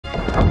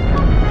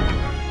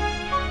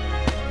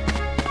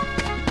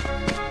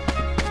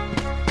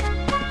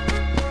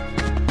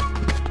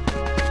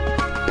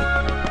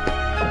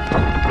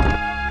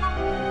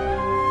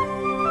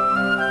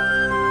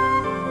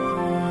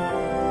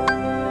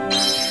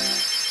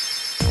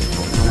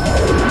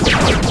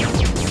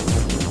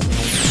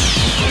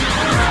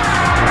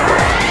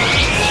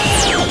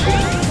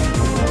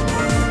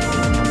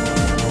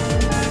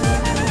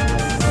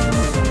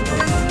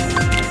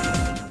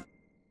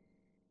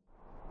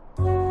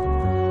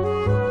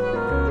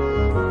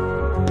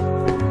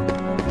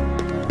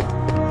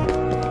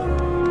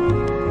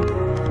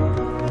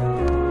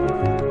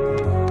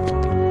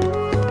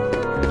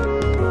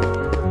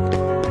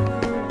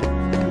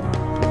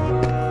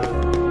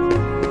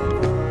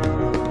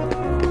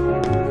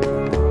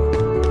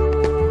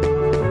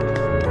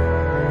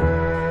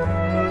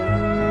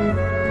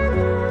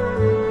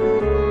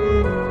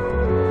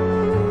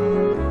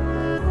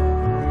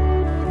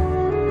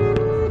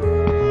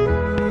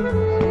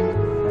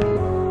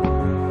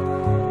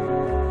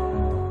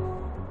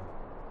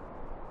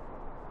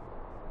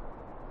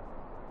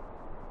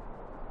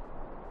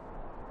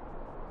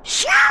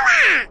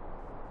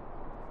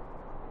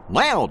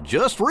Now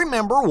just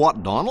remember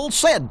what Donald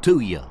said to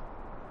you.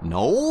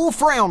 No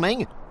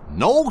frowning,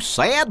 no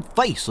sad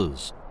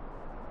faces.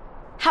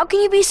 How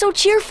can you be so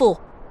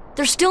cheerful?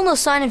 There's still no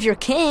sign of your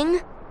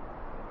king.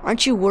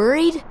 Aren't you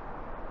worried?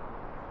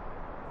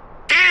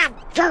 I'm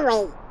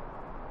worried.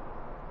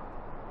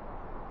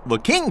 The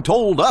king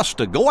told us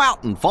to go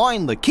out and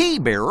find the key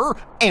bearer,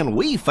 and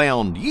we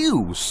found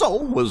you,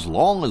 so as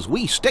long as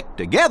we stick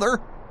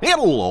together,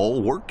 it'll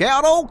all work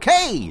out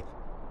okay.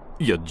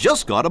 You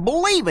just gotta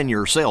believe in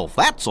yourself,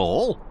 that's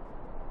all.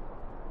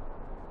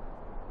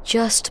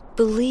 Just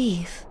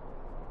believe.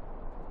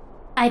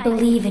 I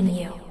believe in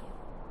you.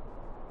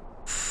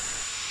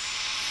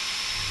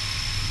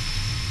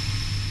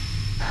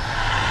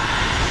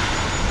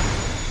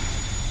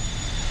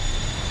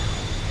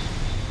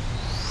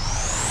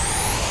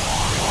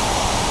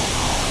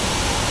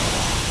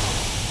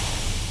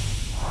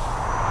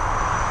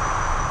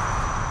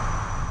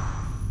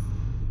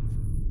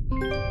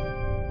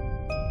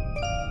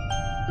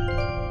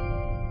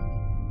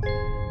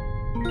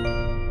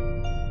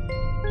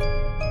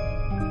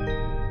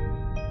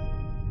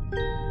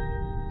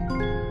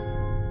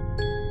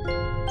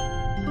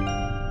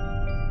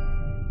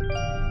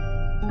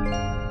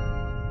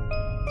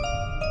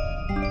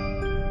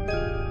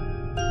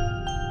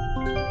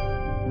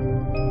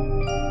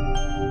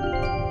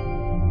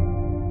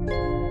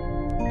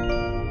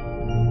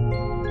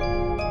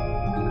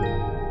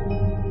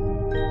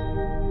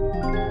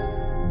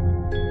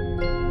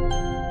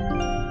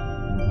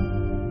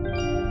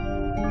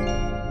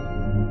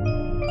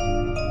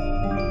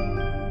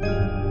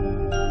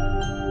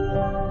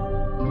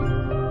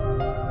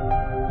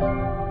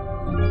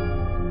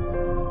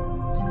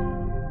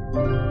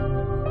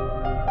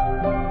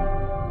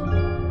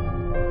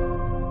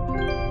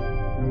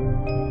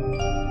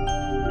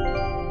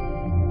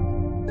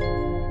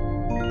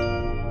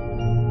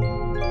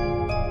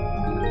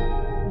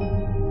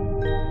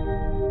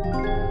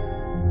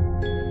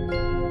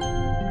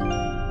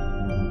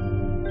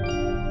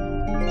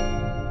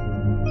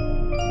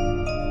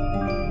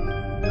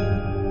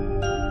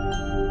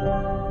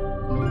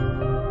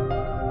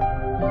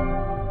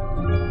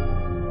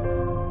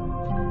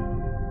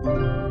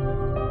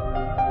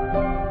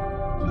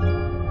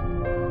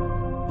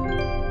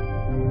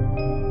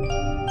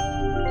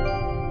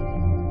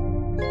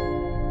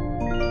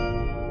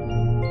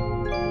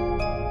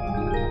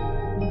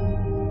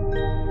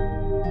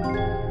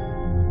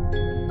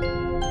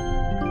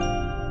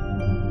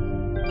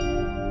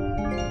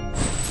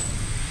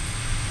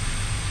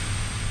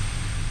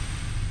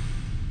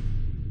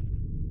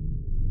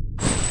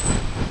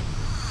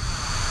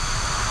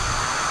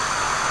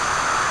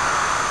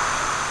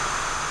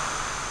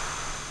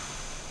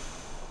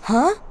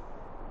 Huh?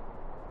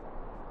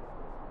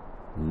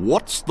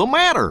 What's the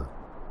matter?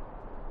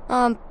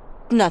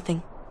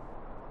 Nothing.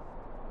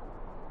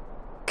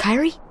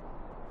 Kyrie?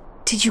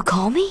 Did you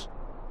call me?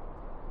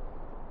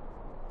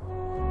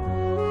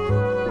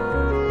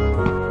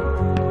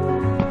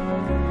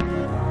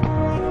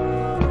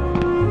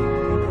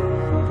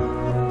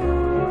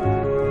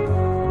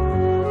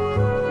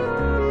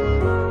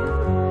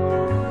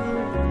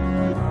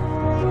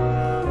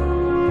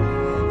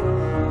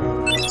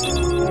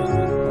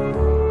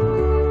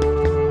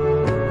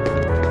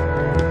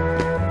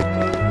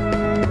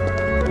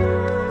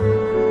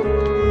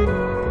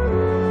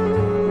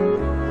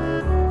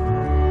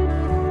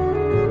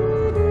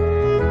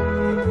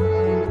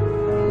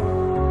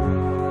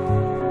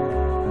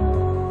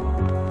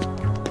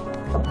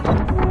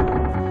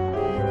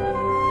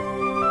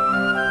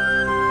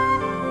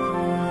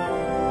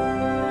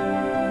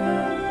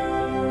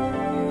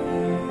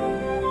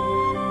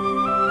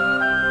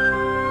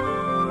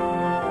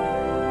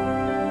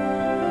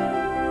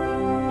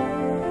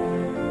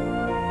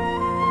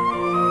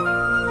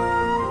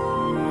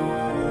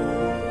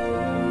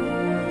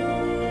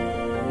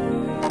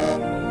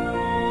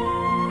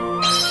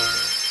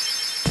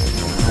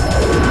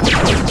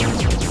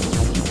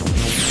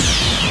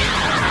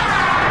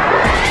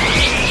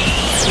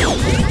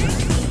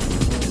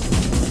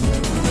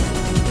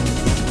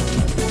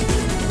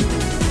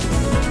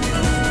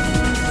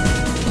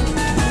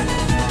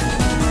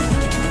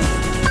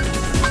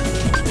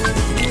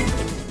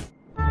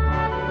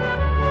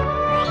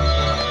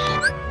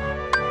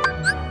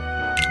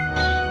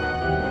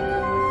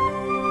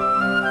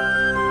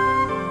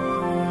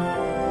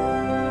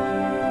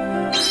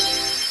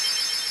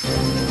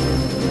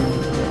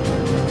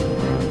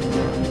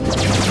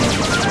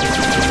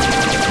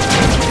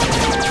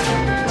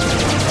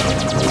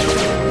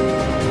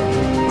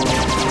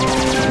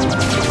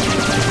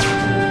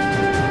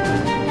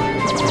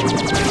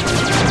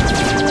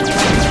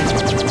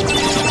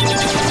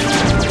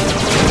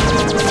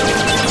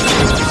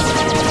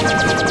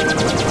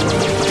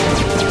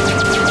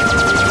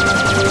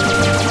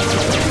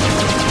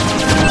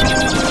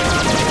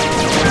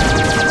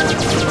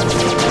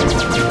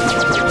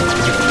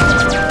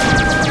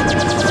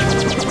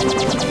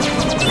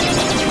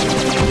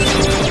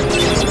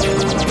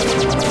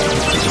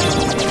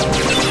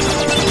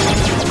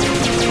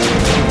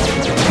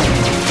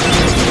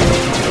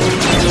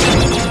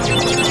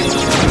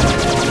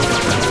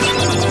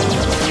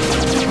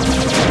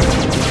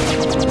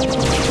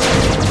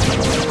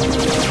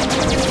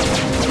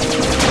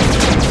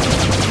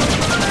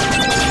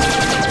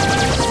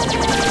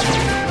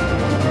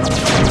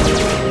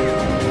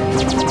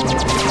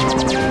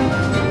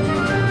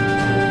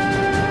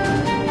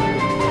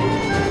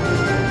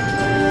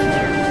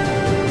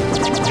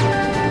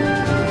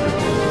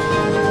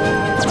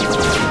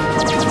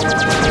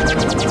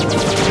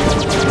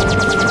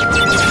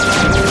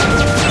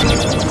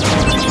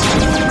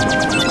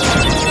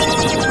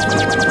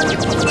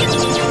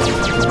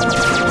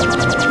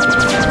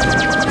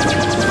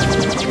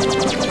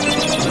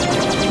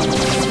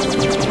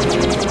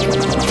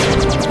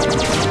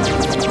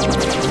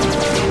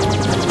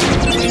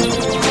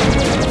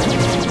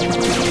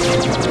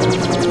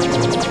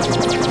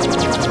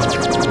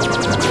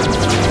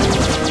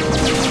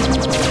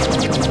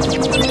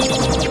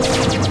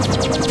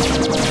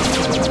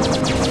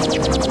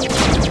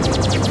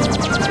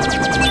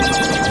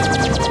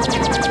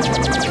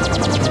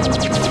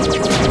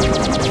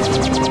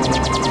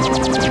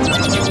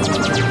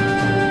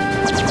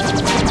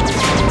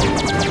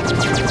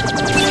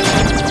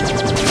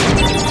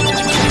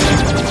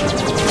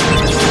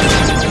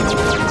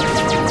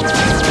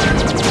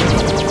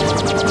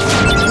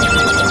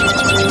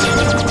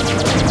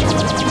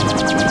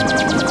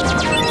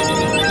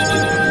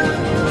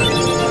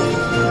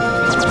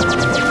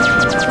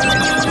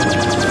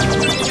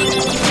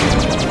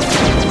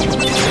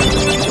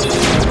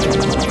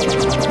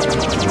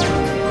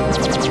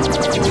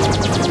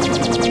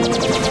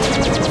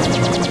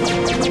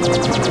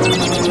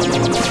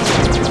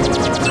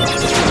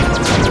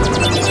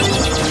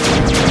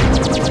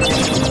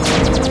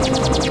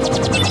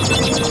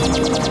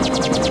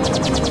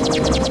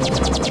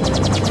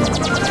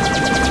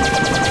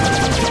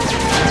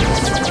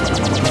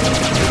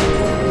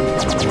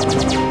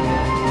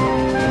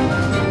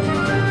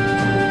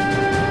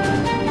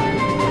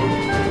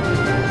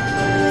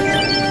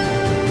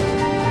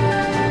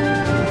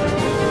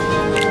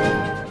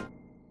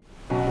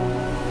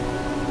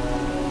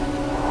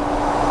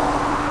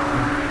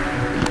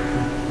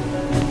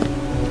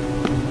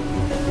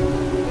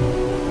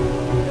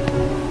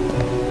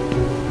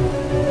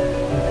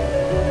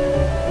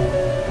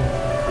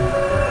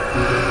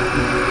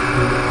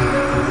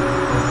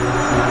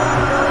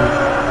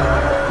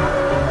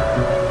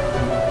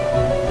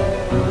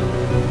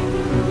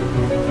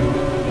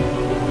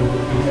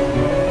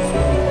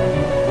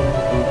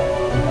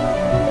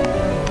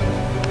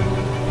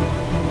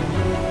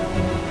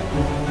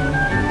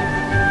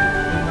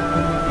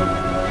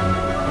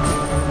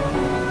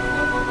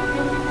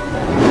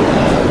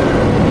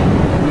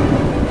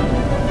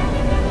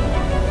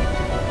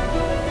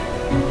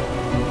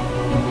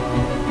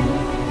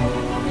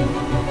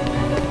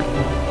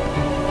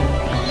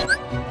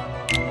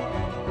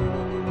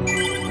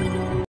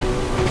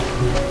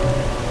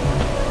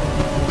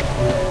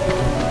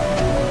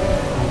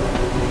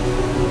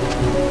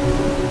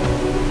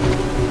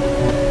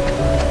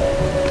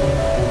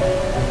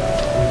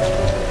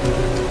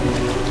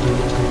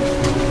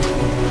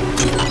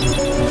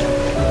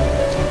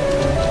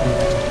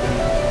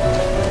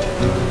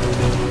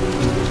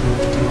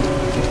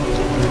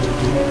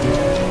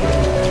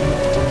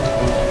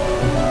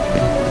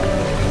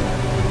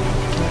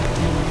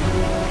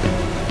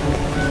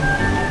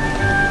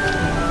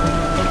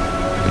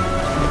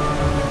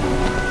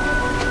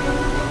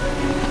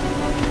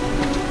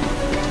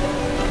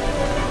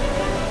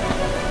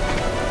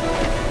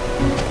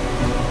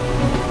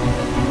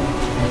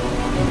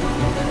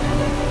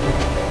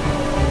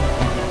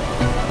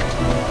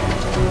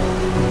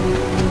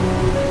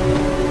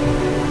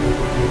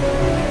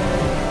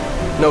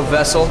 No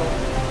vessel,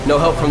 no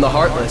help from the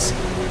Heartless.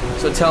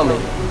 So tell me,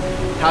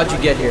 how'd you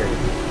get here?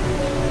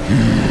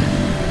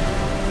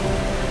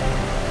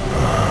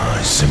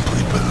 I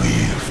simply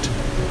believed.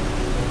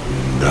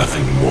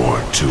 Nothing more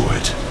to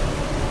it.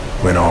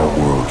 When our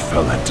world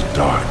fell into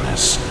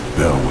darkness,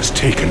 Belle was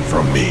taken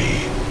from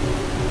me.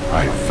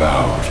 I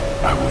vowed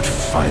I would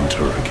find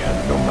her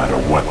again, no matter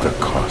what the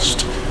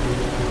cost.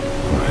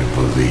 I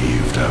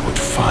believed I would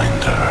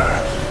find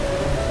her.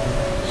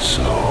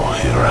 So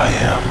here I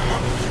am.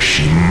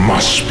 She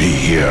must be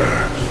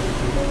here.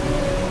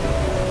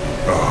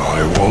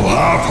 I will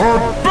have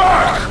her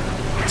back!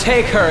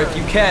 Take her if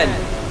you can.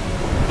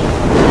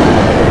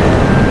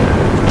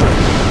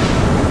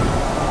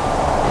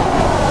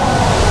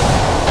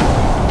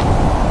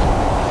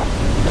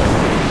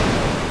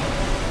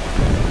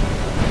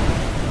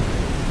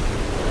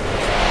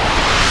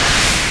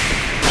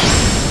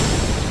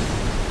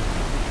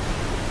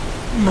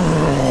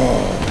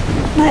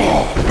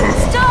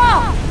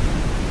 Stop!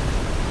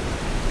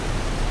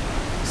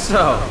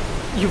 So,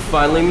 you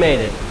finally made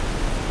it.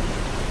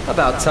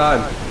 About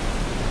time.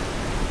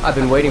 I've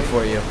been waiting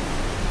for you.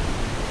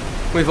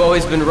 We've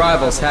always been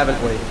rivals, haven't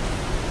we?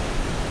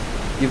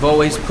 You've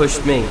always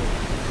pushed me,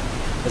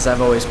 as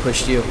I've always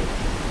pushed you.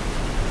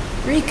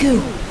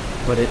 Riku.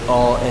 But it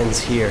all ends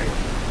here.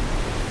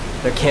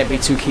 There can't be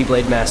two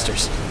Keyblade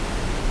Masters.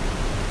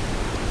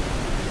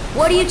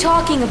 What are you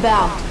talking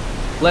about?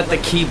 Let the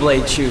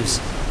Keyblade choose.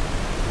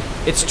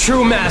 Its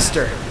true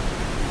master.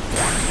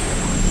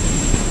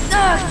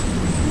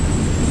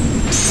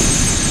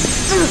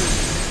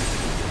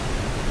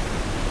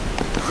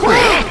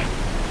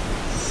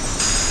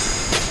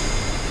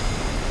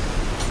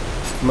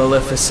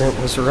 Maleficent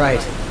was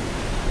right.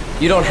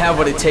 You don't have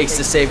what it takes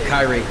to save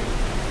Kairi.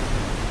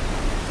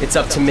 It's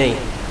up to me.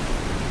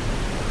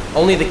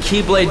 Only the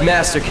Keyblade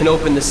Master can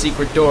open the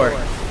secret door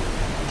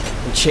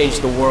and change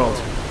the world.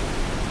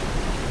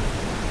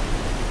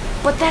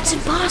 But that's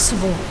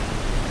impossible.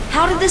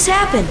 How did this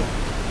happen?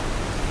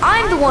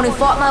 I'm the one who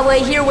fought my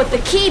way here with the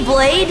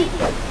Keyblade.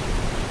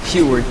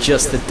 You were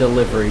just the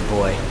delivery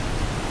boy.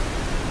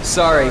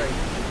 Sorry,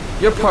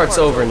 your part's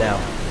over now.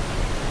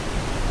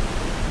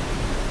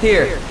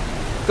 Here,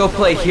 go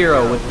play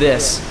hero with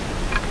this.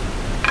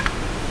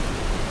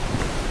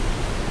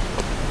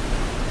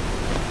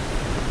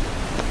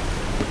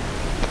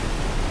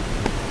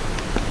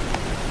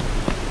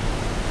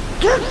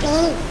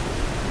 Goofy,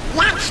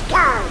 let's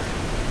go.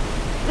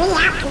 We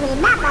have to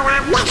remember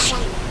our mission.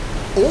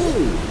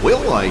 Oh,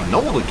 well, I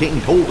know the king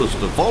told us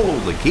to follow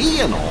the key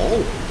and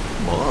all,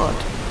 but...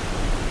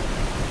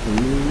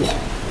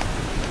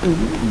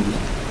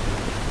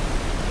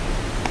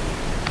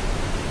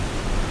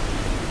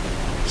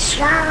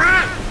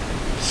 Sorry.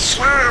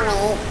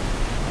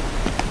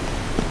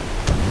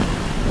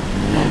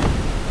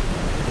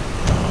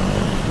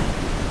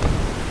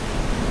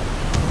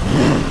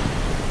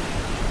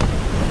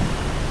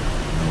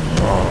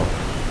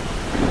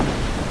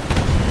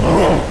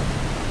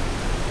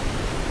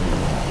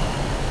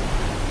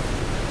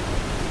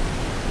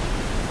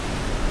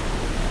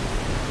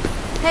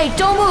 Hey,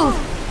 don't move!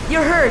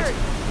 You're hurt!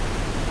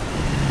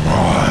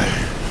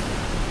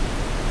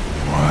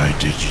 Why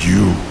did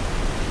you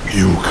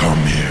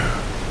come here?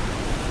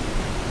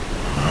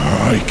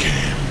 I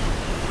came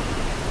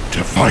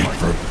to fight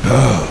for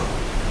Belle.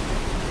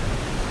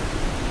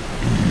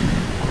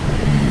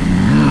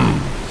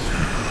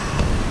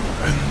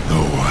 And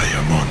though I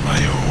am on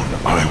my own,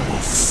 I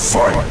will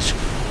fight.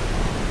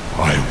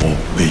 I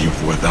won't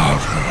leave without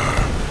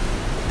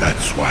her.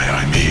 That's why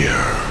I'm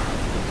here.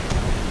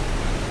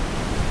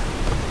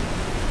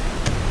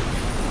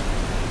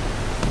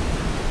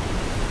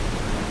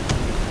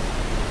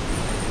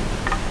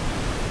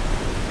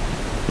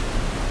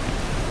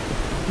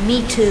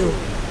 Me too.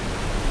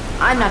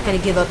 I'm not gonna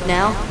give up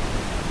now.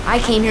 I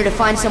came here to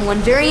find someone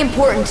very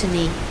important to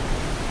me.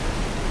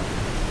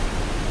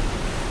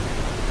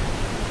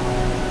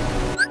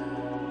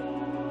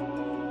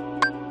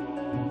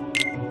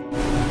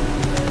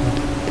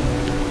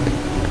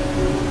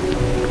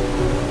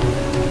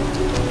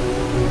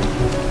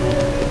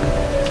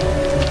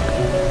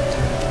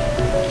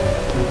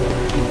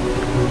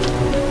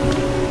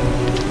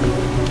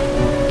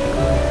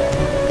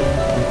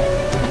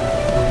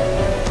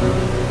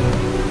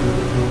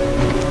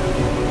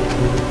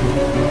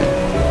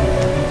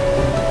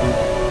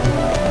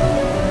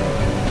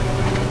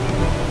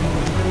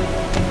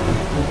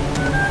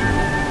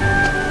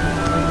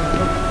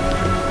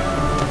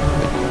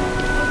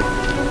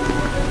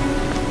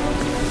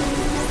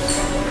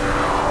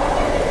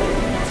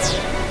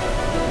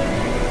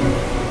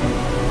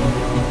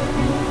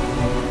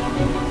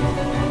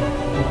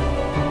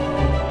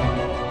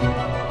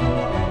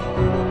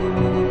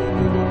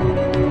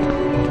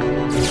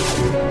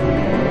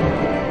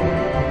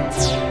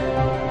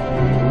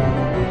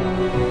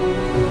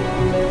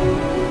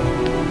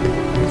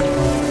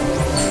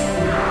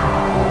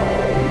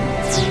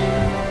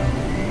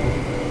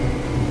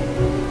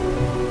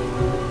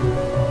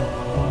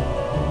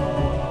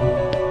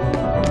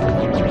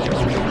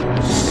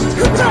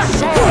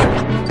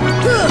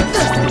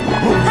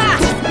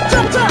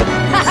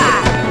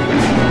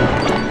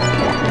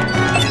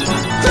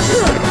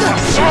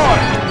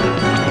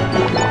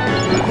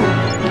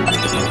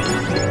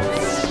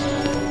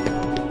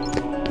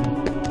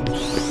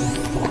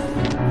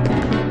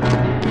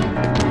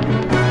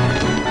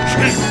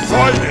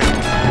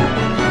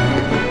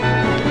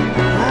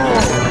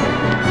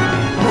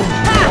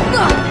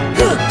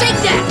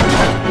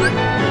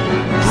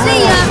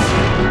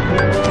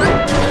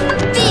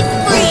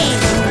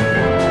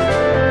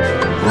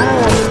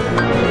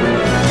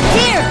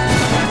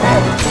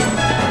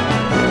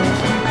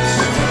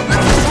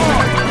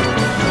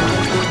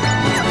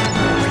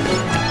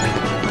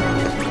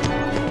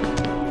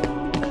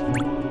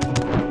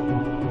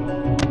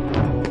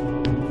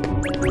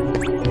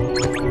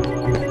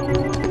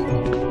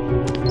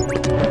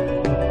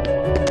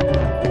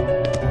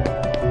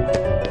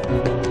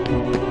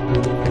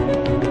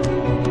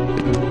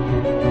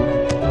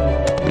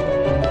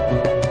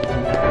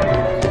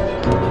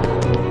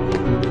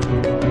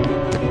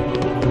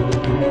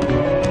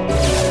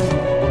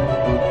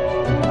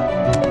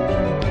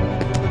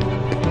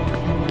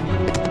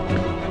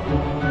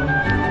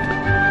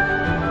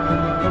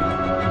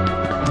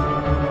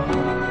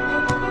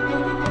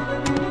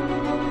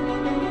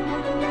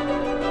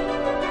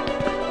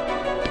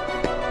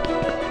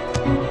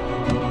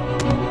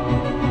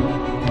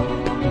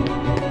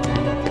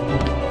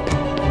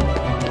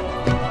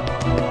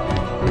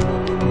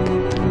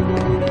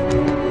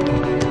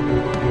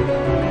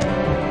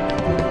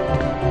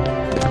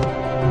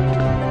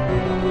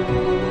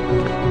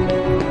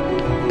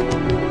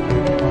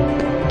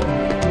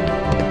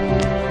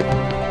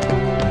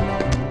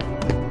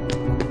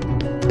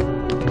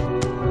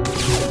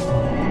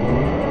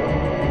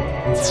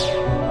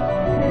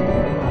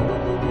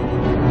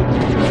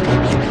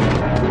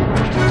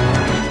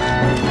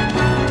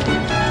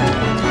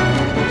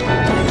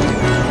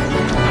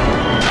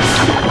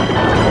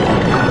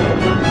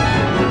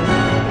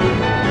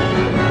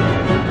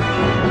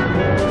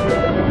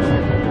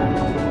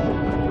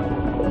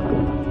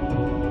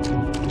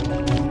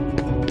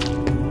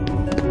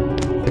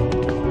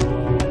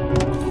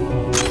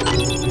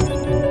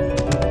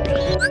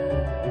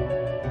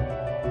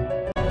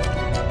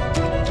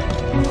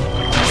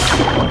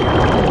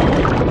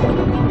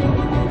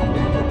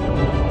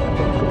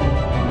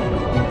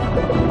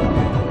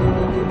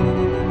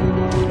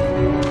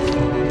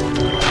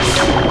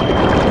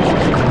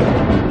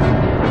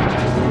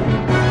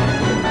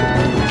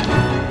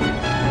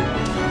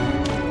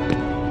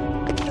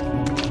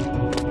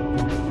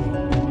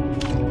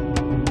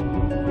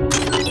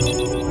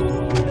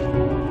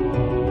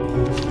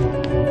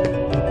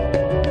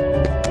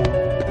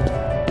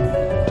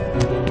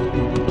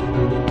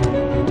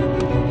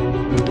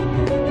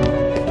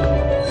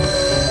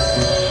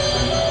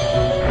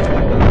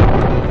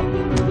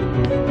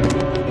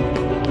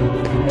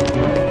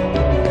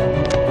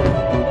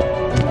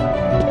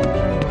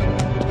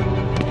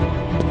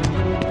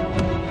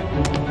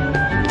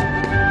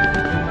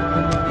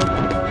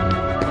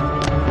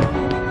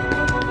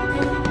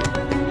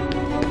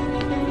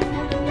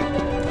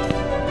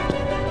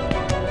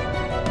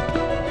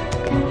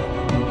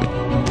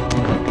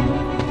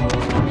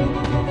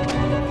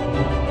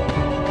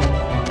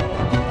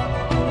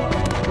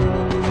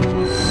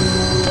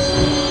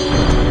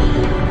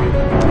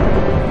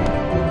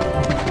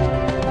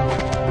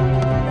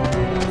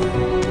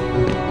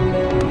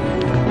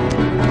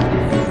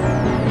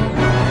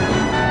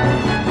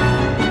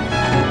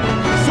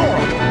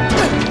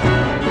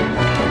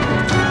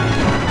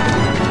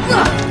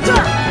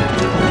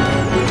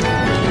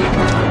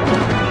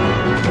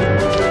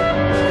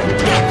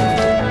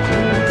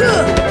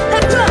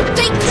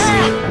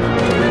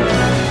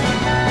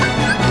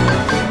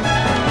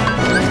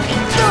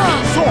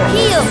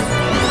 Heal!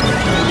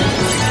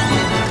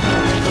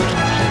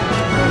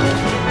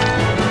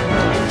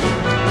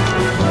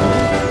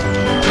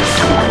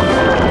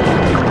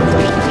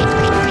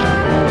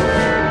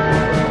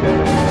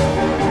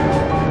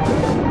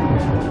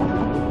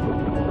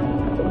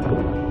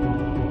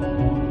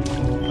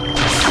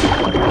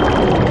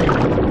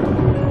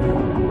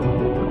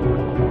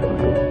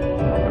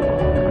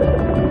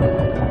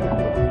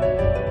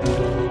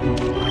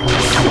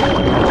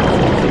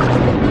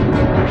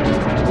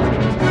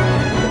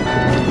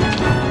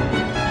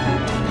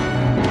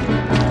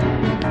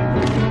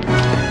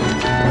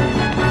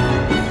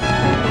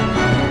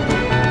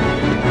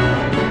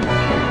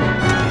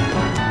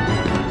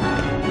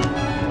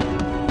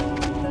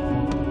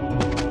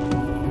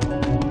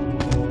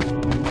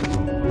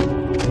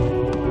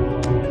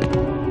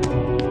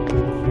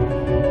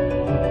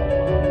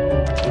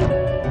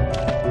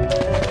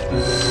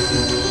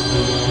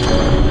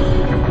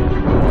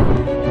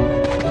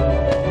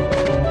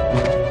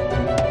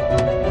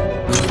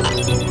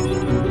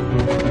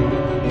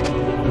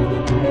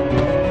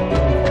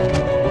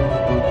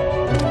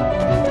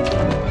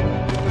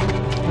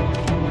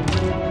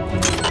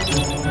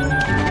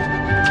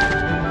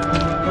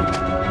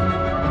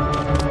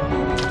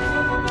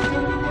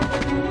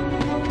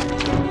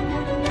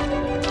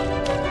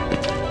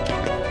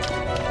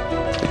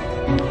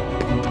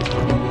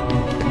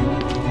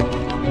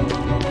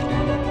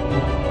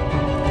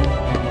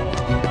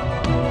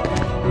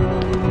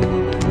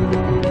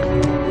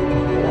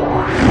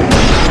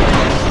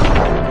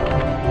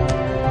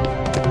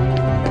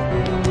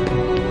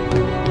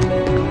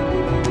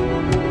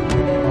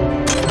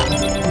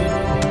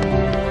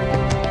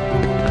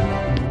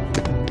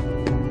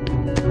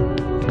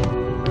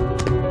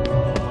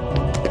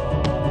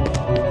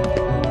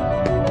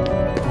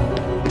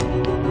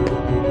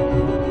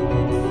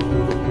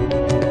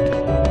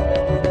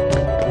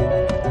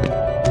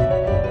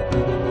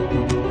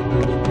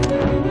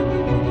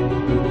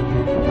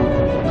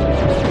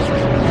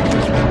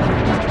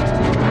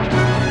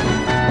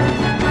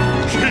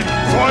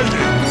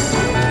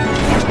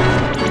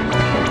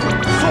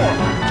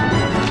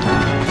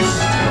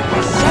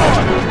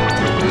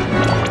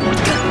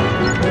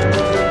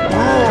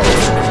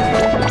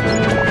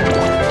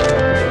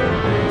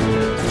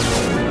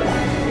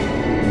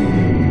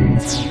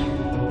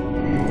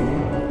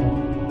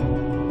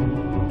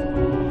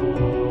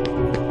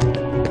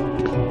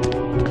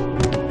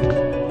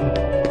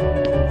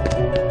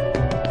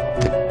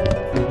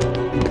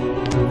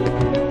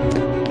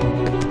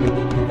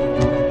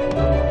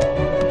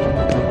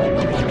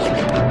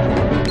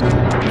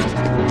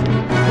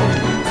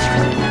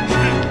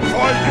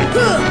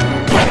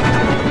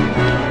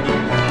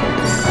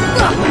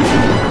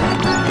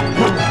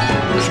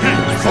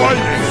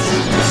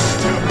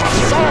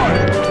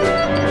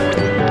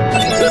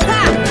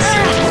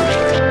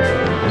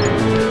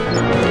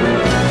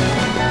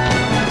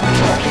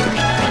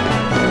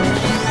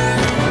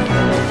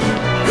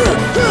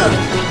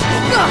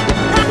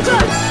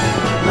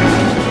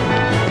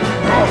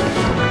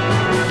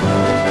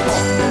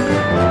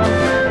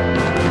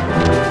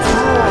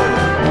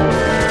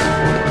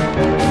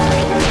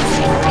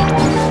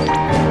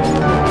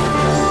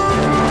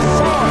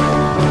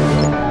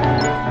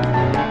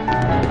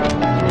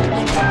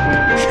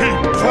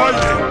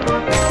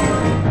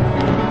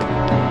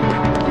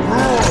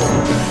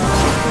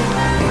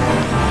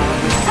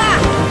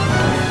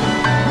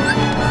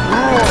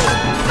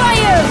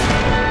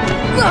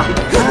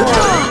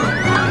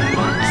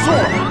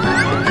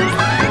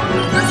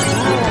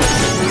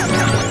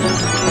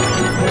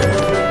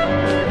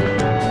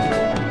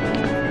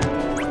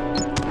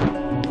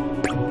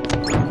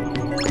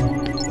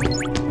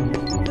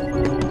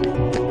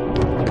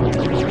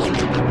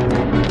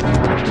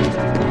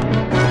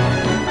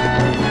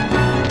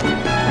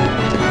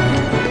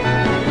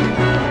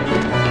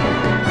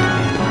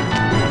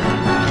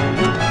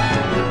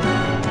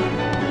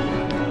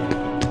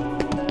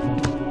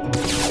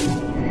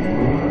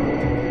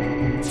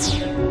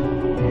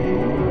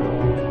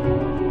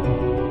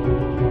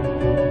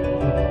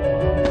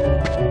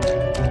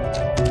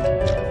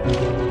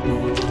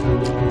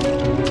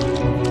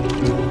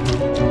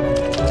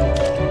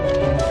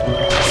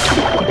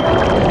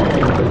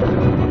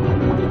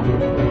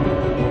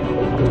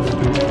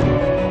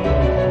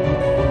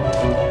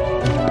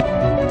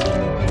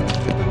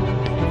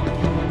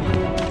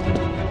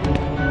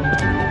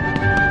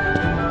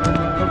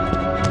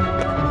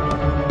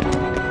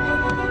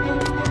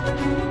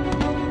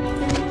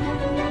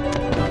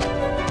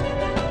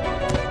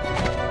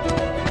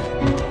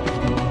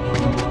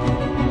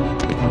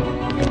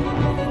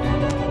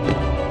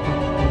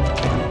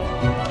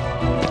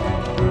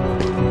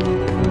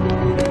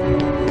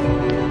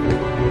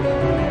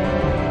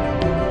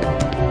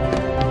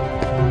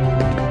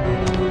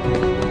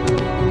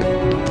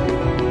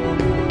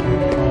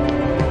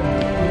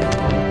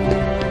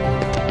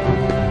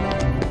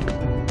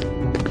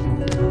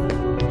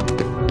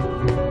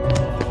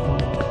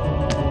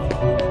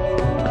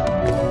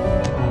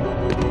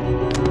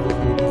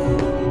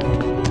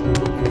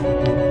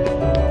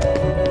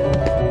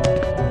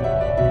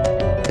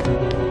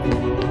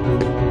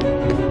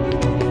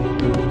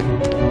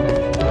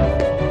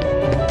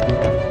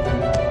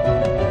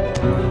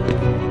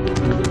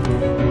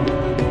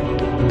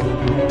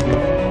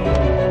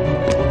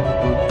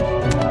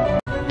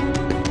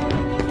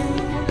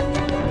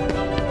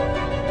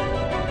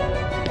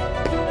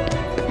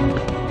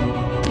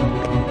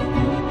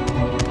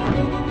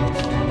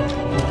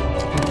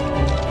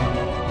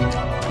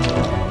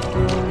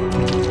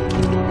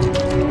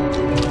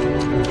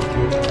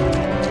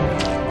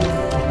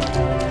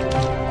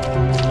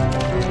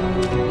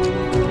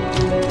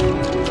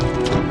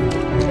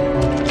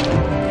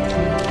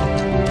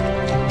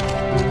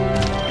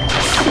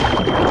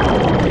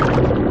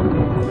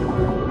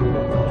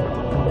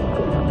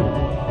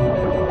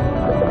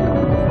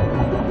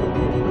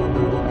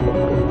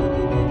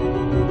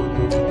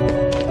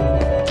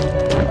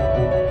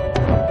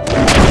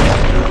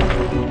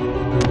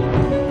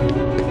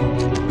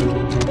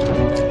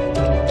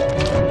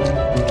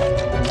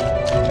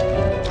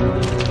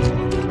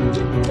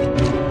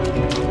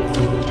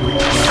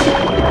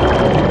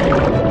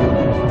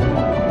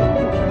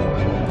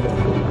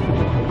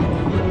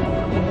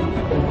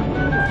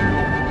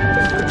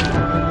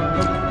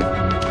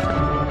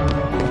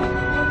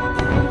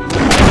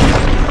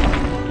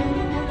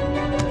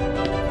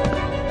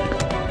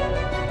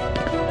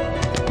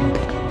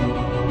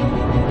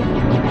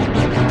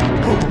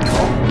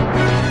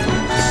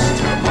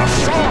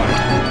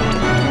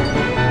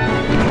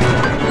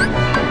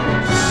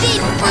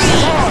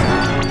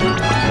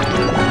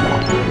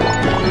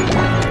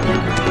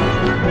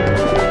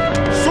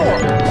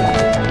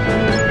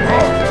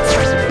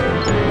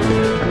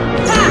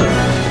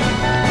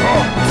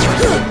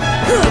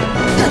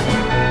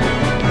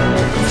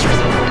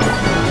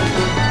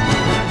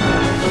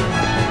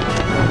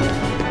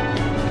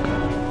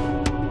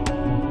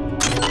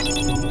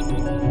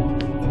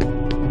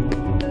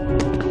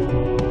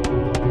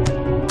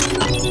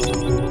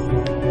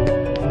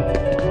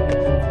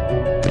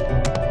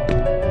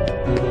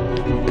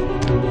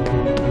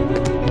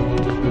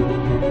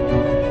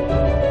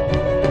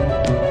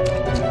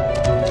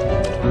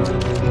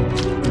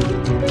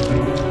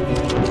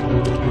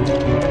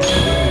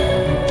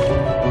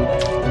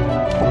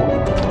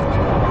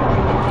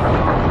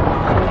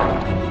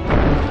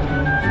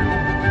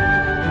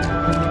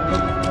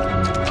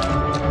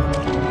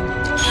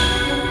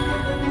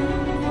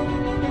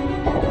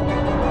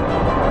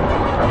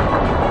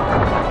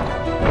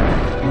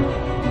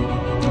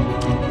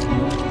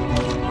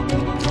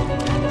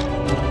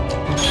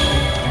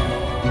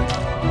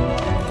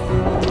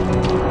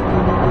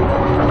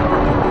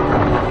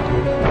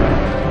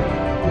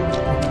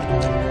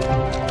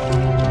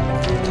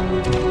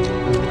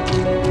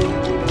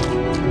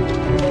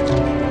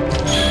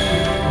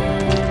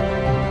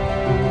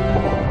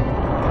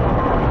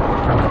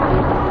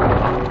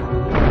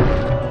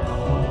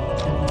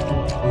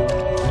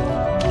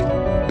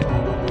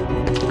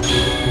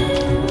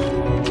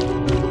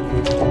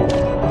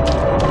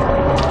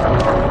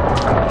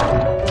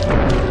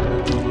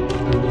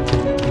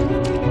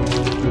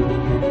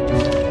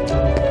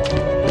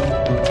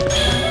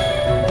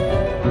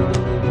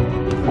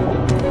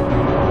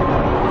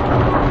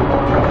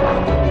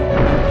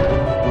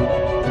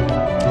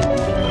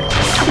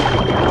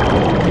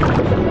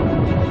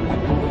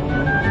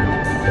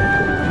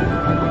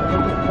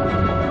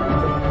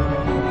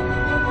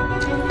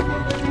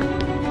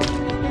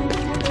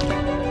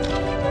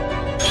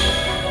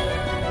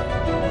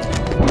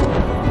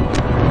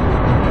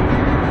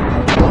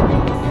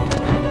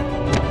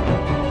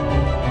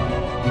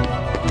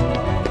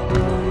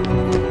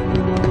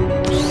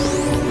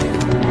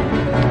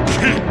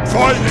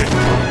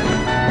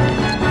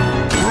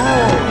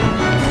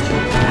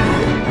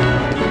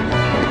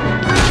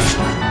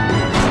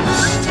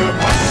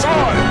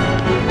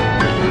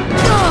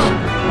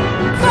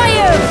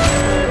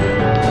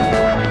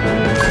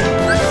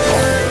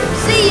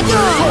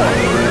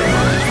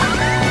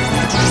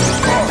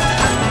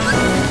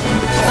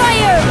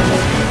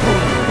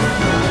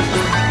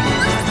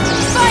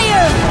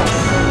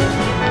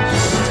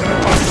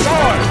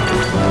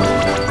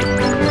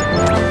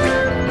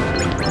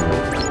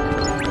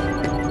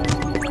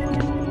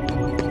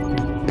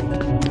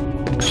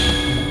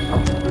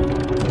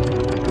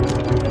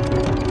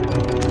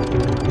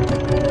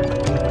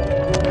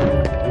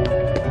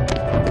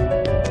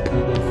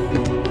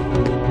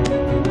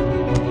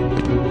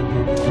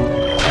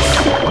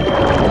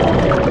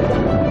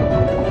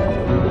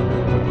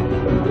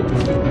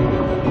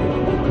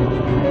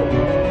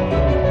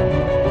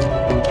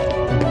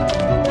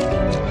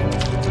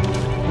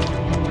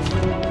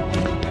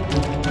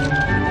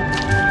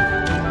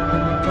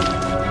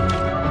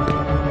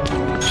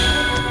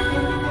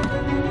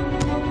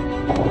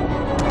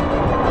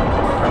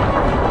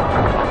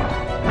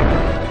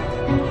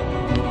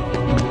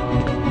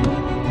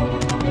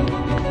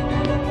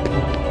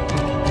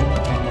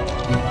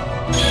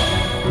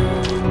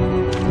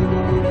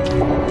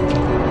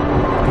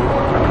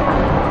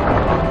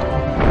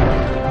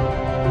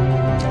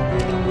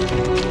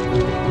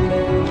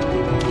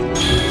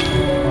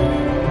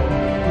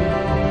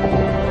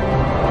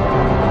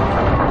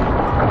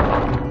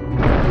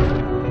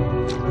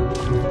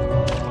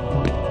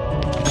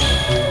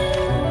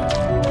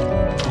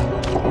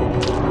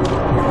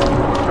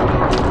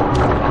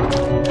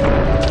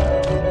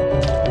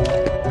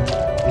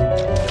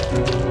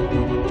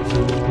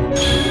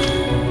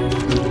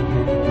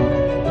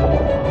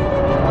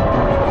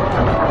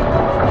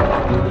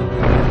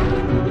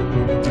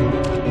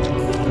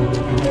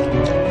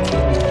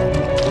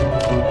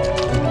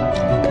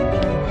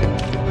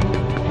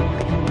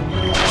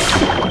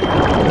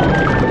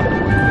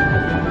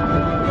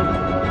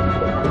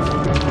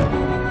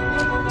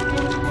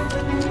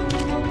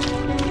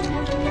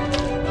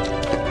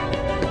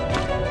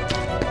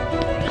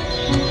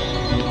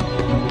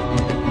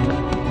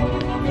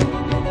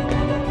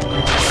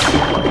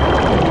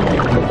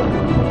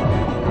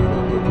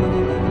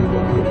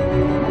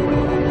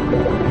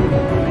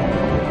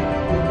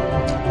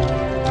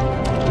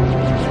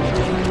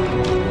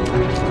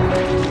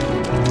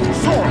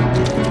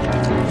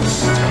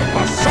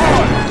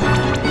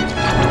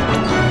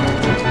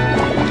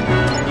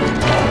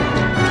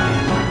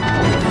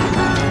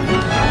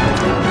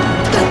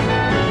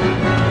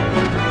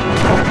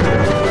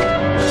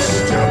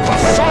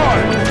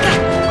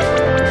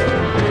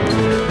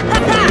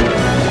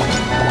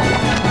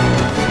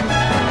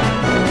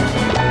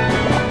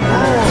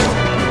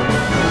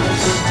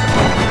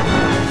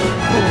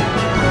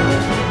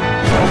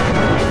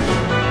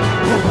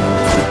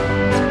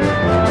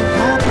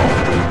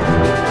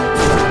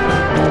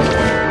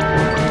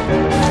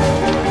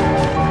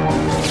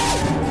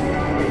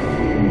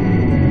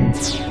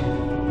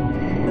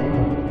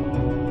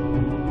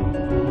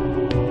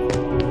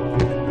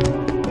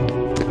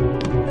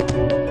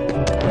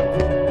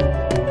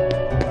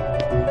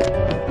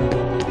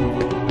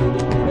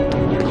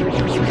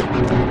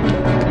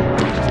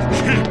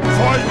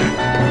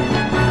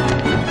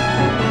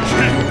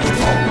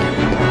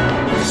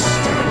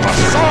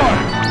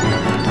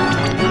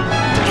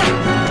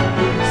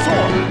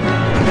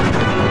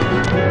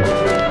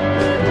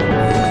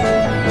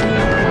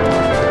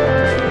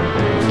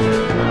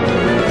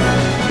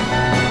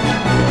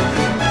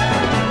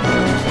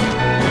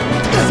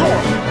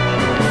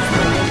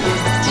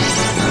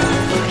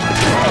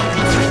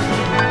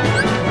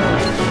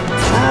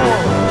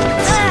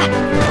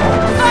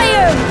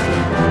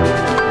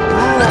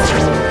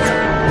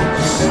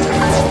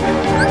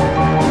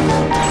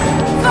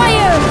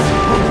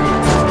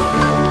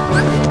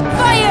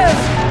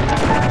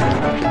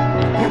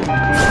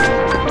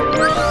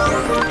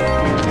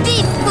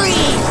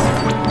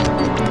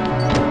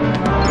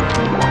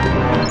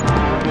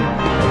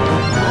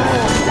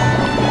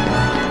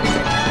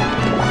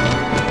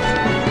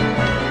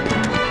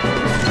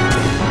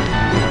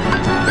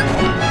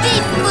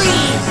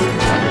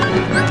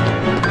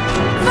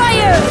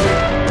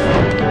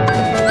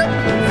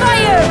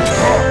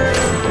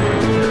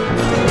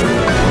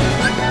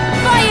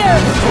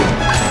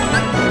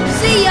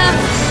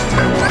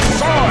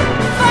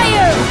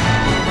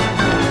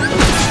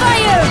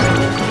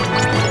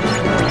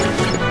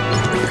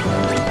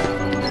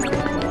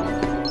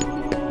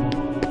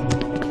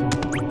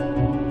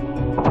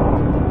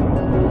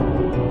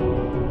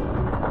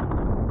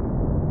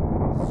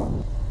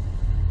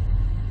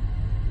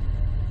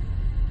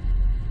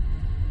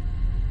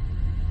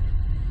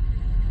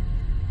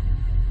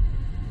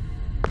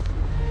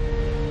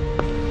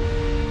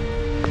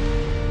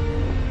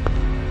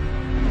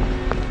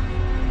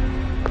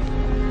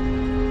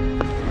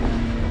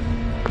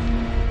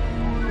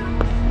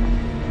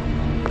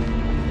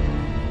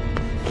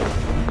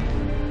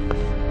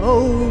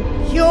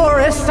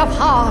 of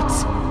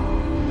hearts.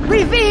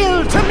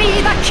 Reveal to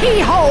me the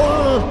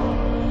keyhole!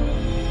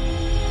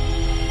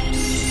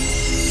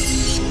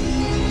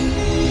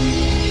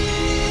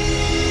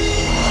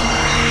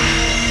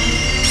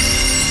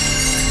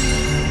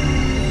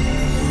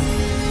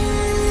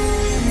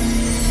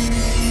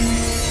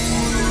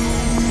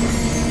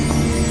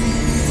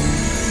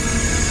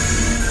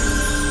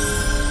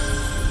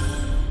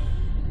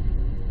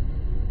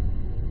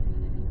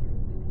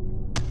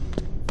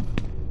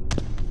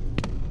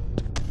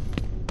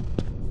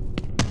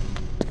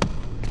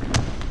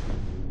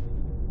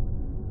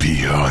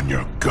 Be on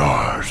your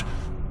guard.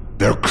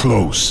 They're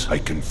close, I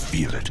can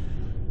feel it.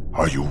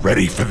 Are you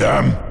ready for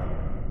them?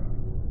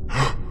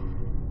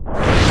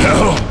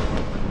 Hell!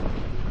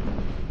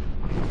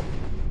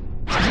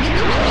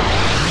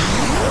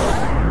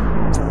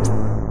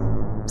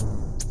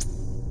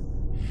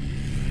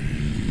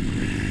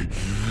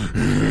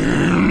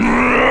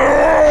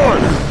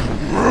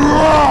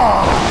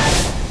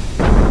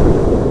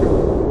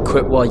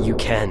 Quit while you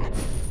can.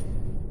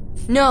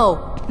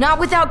 No, not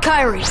without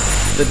Kairi.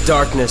 The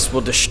darkness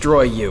will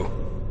destroy you.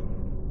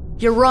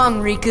 You're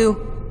wrong, Riku.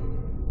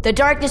 The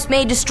darkness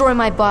may destroy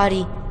my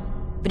body,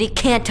 but it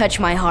can't touch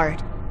my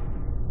heart.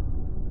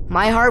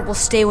 My heart will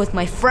stay with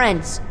my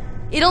friends.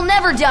 It'll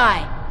never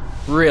die.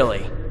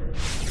 Really?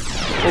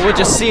 Well, we'll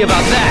just see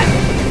about that.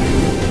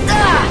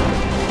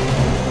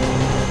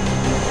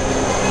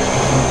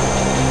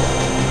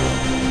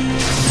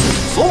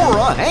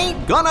 Sora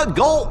ain't gonna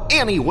go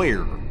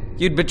anywhere.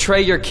 You'd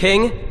betray your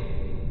king?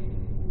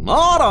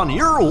 Not on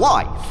your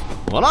life.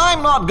 But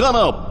I'm not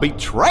gonna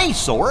betray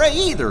Sora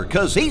either,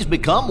 'cause he's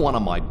become one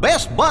of my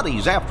best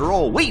buddies after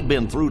all we've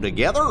been through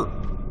together.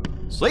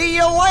 See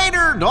you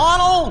later,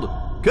 Donald!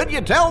 Could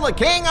you tell the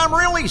king I'm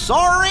really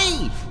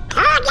sorry?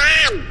 Hold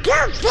on,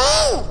 Goofy!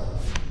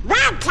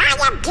 We'll tie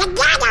them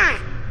together!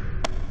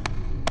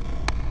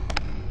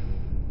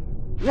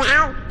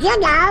 Well, you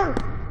know,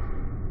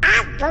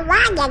 out for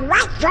one and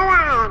right for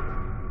all.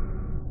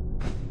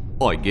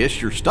 I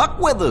guess you're stuck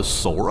with us,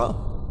 Sora.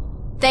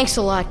 Thanks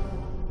a lot,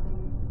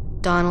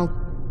 Donald,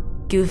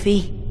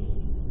 Goofy.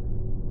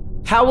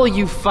 How will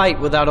you fight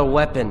without a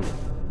weapon?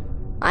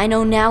 I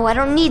know now I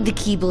don't need the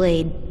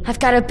Keyblade. I've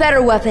got a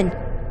better weapon.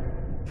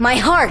 My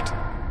heart!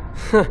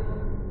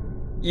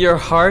 Your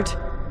heart?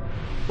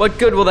 What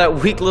good will that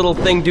weak little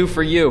thing do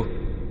for you?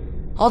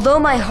 Although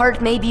my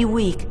heart may be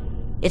weak,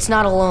 it's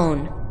not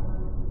alone.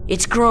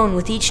 It's grown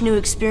with each new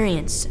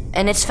experience,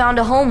 and it's found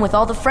a home with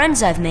all the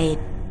friends I've made.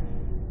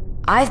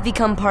 I've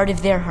become part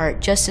of their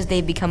heart just as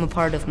they've become a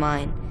part of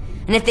mine.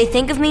 And if they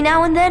think of me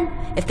now and then,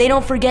 if they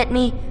don't forget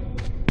me,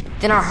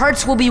 then our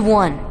hearts will be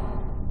one.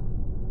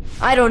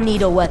 I don't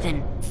need a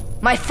weapon.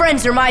 My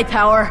friends are my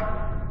power.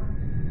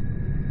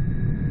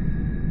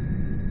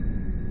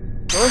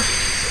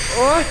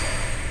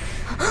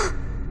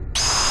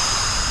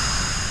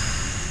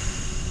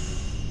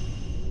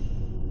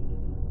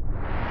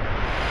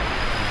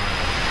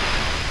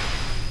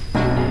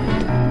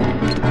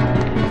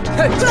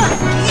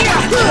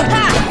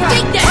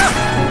 Take that!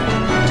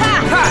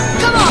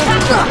 Come on!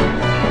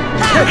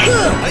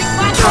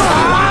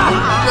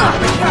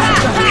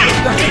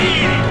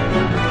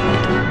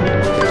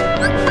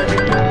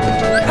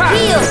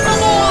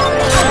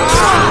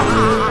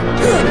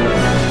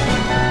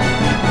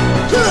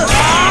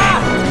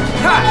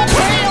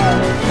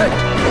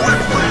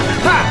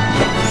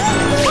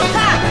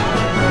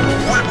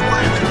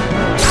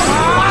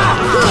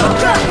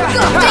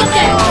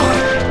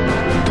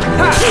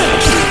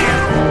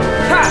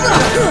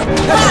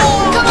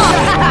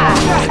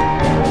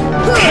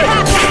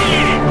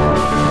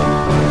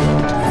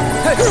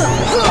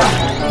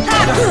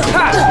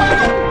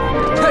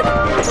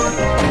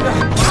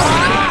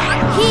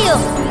 Heal!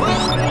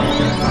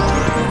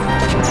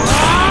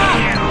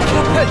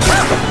 Take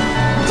that!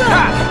 Come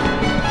on!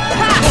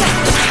 Heal!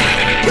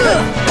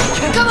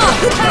 Come on!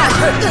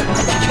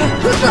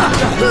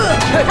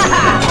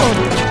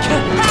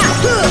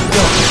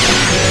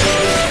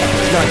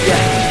 Not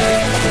yet.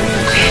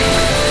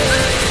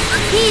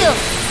 Heal!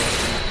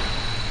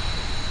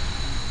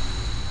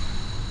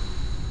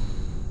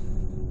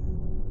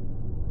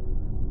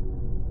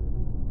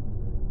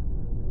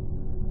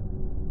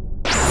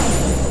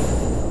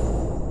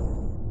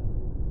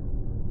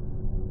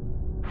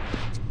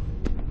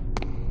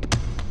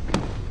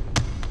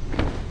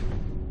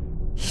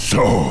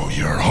 So,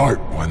 your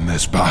heart won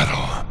this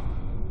battle.